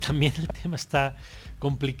también el tema está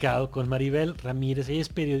complicado con Maribel Ramírez. Ella es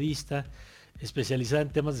periodista especializada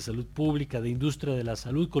en temas de salud pública, de industria de la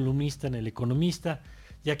salud, columnista en El Economista,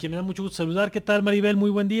 y a quien me da mucho gusto saludar. ¿Qué tal, Maribel? Muy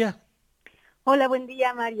buen día. Hola, buen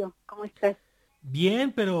día, Mario. ¿Cómo estás?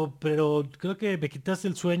 Bien, pero creo que me quitaste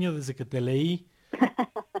el sueño desde que te leí,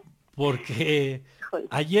 porque Híjole.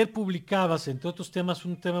 ayer publicabas, entre otros temas,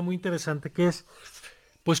 un tema muy interesante que es,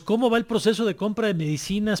 pues, cómo va el proceso de compra de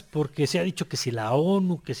medicinas, porque se ha dicho que si la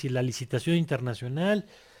ONU, que si la licitación internacional,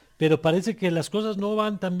 pero parece que las cosas no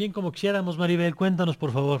van tan bien como quisiéramos, Maribel. Cuéntanos,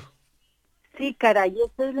 por favor. Sí, caray,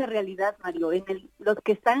 esa es la realidad, Mario. Los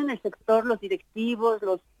que están en el sector, los directivos,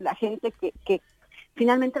 la gente que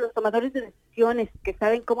finalmente los tomadores de decisiones, que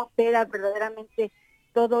saben cómo opera verdaderamente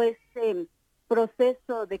todo este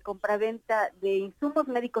proceso de compraventa de insumos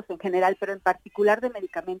médicos en general, pero en particular de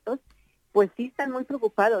medicamentos, pues sí están muy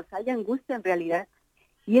preocupados. Hay angustia en realidad.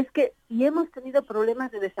 Y es que si hemos tenido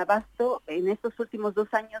problemas de desabasto en estos últimos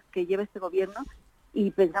 2 años que lleva este gobierno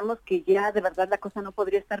y pensamos que ya de verdad la cosa no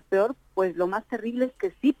podría estar peor, pues lo más terrible es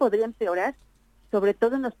que sí podría empeorar, sobre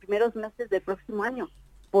todo en los primeros meses del próximo año,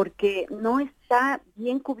 porque no está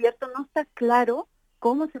bien cubierto, no está claro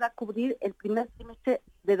cómo se va a cubrir el primer trimestre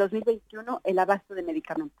de 2021 el abasto de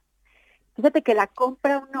medicamentos. Fíjate que la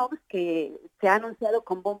compra UNOPS, que se ha anunciado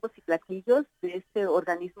con bombos y platillos de este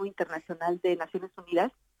organismo internacional de Naciones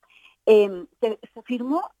Unidas, se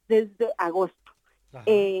firmó desde agosto. Ajá.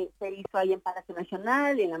 Se hizo ahí en Palacio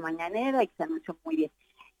Nacional y en la mañanera y se anunció muy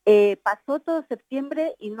bien. Pasó todo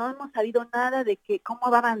septiembre y no hemos sabido nada de cómo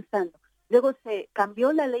va avanzando. Luego se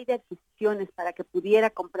cambió la ley de adquisiciones para que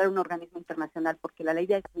pudiera comprar un organismo internacional, porque la ley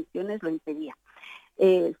de adquisiciones lo impedía.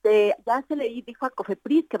 Ya se le dijo a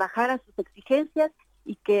COFEPRIS que bajara sus exigencias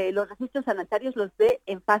y que los registros sanitarios los dé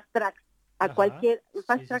en fast track Ajá. Sí,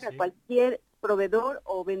 fast sí, track a sí. cualquier proveedor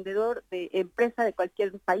o vendedor de empresa de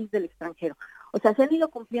cualquier país del extranjero. O sea, se han ido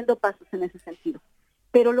cumpliendo pasos en ese sentido.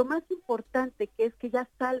 Pero lo más importante que es que ya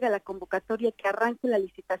salga la convocatoria, que arranque la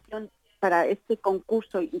licitación para este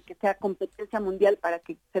concurso y que sea competencia mundial para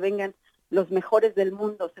que se vengan los mejores del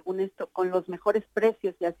mundo, según esto, con los mejores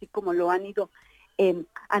precios y así como lo han ido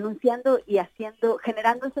anunciando y haciendo,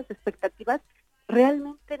 generando esas expectativas,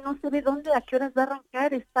 realmente no se ve dónde, a qué horas va a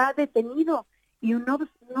arrancar, está detenido y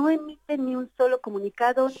no emite ni un solo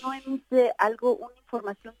comunicado, no emite una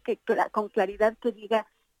información con claridad que diga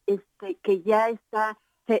que ya está,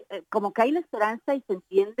 como que hay la esperanza y se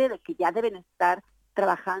entiende de que ya deben estar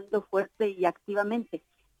trabajando fuerte y activamente,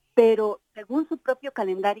 pero según su propio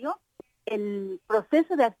calendario, el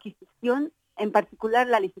proceso de adquisición, en particular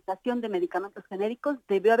la licitación de medicamentos genéricos,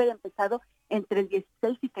 debió haber empezado entre el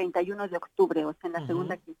 16 y 31 de octubre, o sea, en la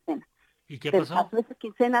segunda Ujú. quincena. ¿Y qué Se pasó? pasó esa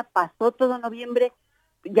quincena, pasó todo noviembre,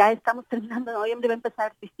 ya estamos terminando noviembre, va a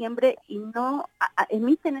empezar diciembre y no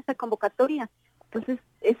emiten esa convocatoria. Entonces,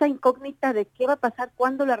 esa incógnita de qué va a pasar,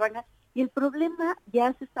 cuándo la arrancan. Y el problema,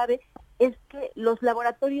 ya se sabe, es que los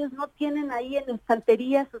laboratorios no tienen ahí en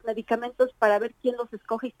estantería sus medicamentos para ver quién los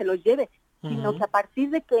escoge y se los lleve, sino que Ujú. a partir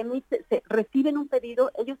de que reciben un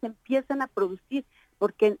pedido, ellos empiezan a producir,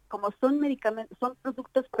 porque como son medicamentos, son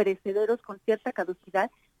productos perecederos con cierta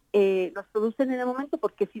caducidad, los producen en el momento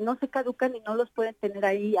porque si no se caducan y no los pueden tener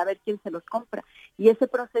ahí a ver quién se los compra. Y ese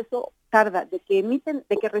proceso tarda de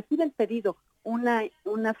que recibe el pedido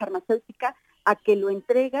una farmacéutica a que lo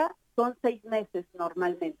entrega son 6 meses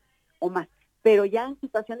normalmente o más. Pero ya en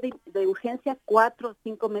situación de urgencia, 4 o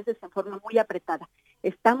 5 meses en forma muy apretada.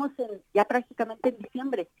 Estamos ya prácticamente en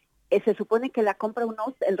diciembre. Se supone que la compra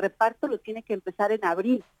el reparto lo tiene que empezar en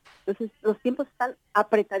abril. Entonces, los tiempos están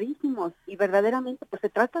apretadísimos y verdaderamente pues se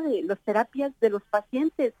trata de las terapias de los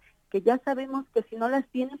pacientes, que ya sabemos que si no las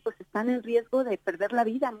tienen, pues están en riesgo de perder la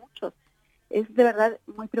vida muchos. Es de verdad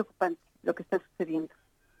muy preocupante lo que está sucediendo.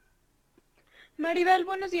 Maribel,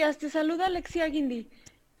 buenos días. Te saluda Alexia Guindy.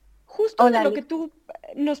 Justo de Hola, lo que Alex. tú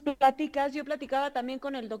nos platicas, yo platicaba también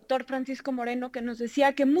con el doctor Francisco Moreno, que nos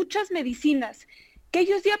decía que muchas medicinas que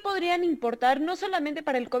ellos ya podrían importar, no solamente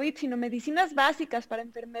para el COVID, sino medicinas básicas para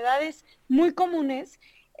enfermedades muy comunes,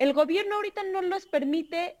 el gobierno ahorita no los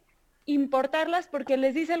permite importarlas porque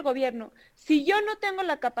les dice el gobierno, si yo no tengo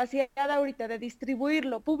la capacidad ahorita de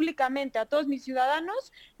distribuirlo públicamente a todos mis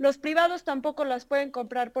ciudadanos, los privados tampoco las pueden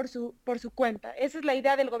comprar por su cuenta. Esa es la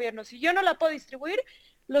idea del gobierno. Si yo no la puedo distribuir,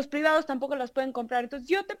 los privados tampoco las pueden comprar. Entonces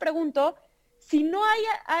yo te pregunto, si no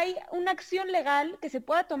hay una acción legal que se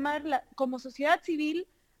pueda tomar como sociedad civil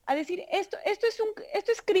a decir, esto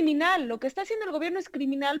es criminal, lo que está haciendo el gobierno es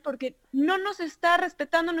criminal porque no nos está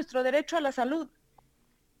respetando nuestro derecho a la salud.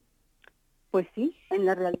 Pues sí, en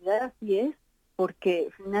la realidad así es, porque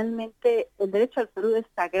finalmente el derecho a la salud es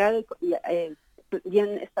sagrado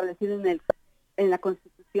bien establecido en la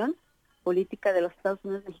Constitución política de los Estados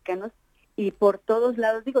Unidos mexicanos, y por todos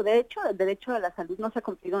lados, digo, de hecho, el derecho a la salud no se ha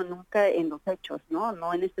cumplido nunca en los hechos,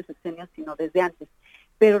 no en este sexenio, sino desde antes.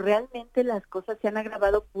 Pero realmente las cosas se han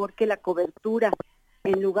agravado porque la cobertura,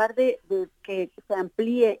 en lugar de que se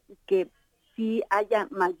amplíe y que sí haya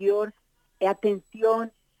mayor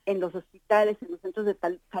atención en los hospitales, en los centros de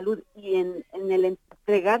salud y en el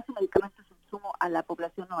entregar sus medicamentos en insumo a la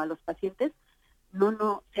población o a los pacientes,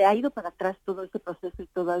 no, se ha ido para atrás todo ese proceso y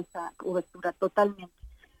toda esa cobertura totalmente.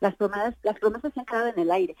 Las promesas se han quedado en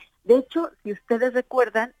el aire. De hecho, si ustedes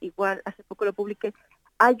recuerdan, igual hace poco lo publiqué,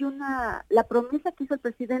 hay la promesa que hizo el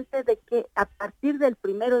presidente de que a partir del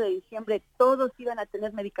 1 de diciembre todos iban a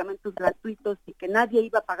tener medicamentos gratuitos y que nadie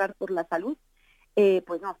iba a pagar por la salud,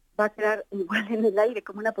 pues no, va a quedar igual en el aire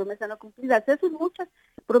como una promesa no cumplida. Se hacen muchas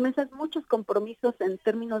promesas, muchos compromisos en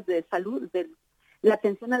términos de salud, de la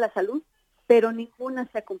atención a la salud, pero ninguna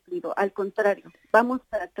se ha cumplido. Al contrario, vamos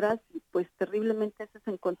para atrás y pues terriblemente eso es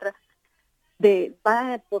en contra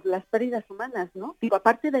va por las pérdidas humanas, ¿no? Digo,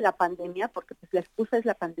 aparte de la pandemia, porque pues la excusa es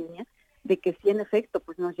la pandemia, de que sí, en efecto,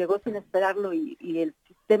 pues nos llegó sin esperarlo y el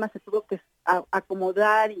sistema se tuvo que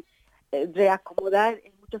acomodar y reacomodar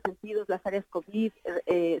en muchos sentidos las áreas COVID,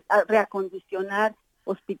 reacondicionar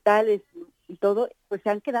hospitales y todo, pues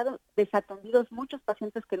se han quedado desatendidos muchos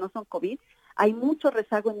pacientes que no son COVID. Hay mucho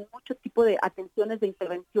rezago en mucho tipo de atenciones, de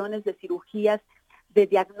intervenciones, de cirugías, de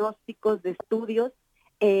diagnósticos, de estudios.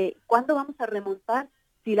 ¿Cuándo vamos a remontar?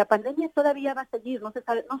 Si la pandemia todavía va a seguir,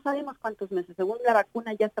 no sabemos cuántos meses. Según la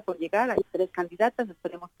vacuna ya está por llegar, hay 3 candidatas,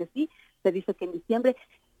 esperemos que sí, se dice que en diciembre,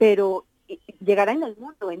 pero llegará en el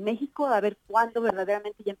mundo, en México, a ver cuándo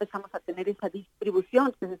verdaderamente ya empezamos a tener esa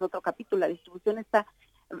distribución, que ese es otro capítulo. La distribución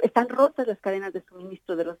están rotas las cadenas de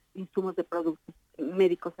suministro de los insumos de productos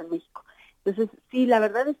médicos en México. Entonces, sí, la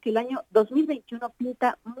verdad es que el año 2021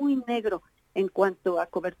 pinta muy negro en cuanto a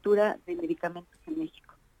cobertura de medicamentos en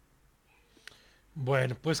México.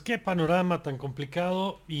 Bueno, pues qué panorama tan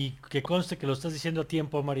complicado, y que conste que lo estás diciendo a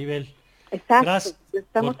tiempo, Maribel. Exacto,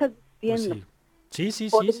 estamos advirtiendo. Pues sí.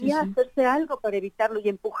 Podría hacerse algo para evitarlo y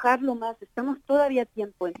empujarlo más. Estamos todavía a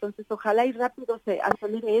tiempo, entonces ojalá y rápido se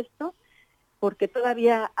acelere esto, porque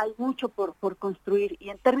todavía hay mucho por construir, y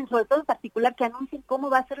en términos, sobre todo en particular, que anuncien cómo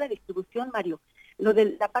va a ser la distribución, Mario. Lo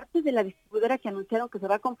de la parte de la distribuidora que anunciaron que se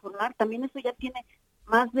va a conformar, también eso ya tiene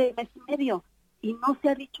más de mes y medio, y no se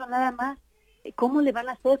ha dicho nada más. ¿Cómo le van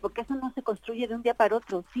a hacer? Porque eso no se construye de un día para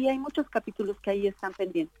otro. Sí, hay muchos capítulos que ahí están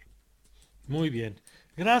pendientes. Muy bien.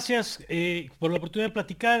 Gracias por la oportunidad de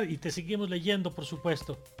platicar, y te seguimos leyendo, por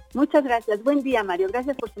supuesto. Muchas gracias. Buen día, Mario.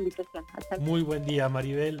 Gracias por su invitación. Muy buen día,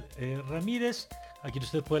 Maribel Ramírez, a quien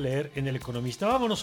usted puede leer en El Economista. Vámonos.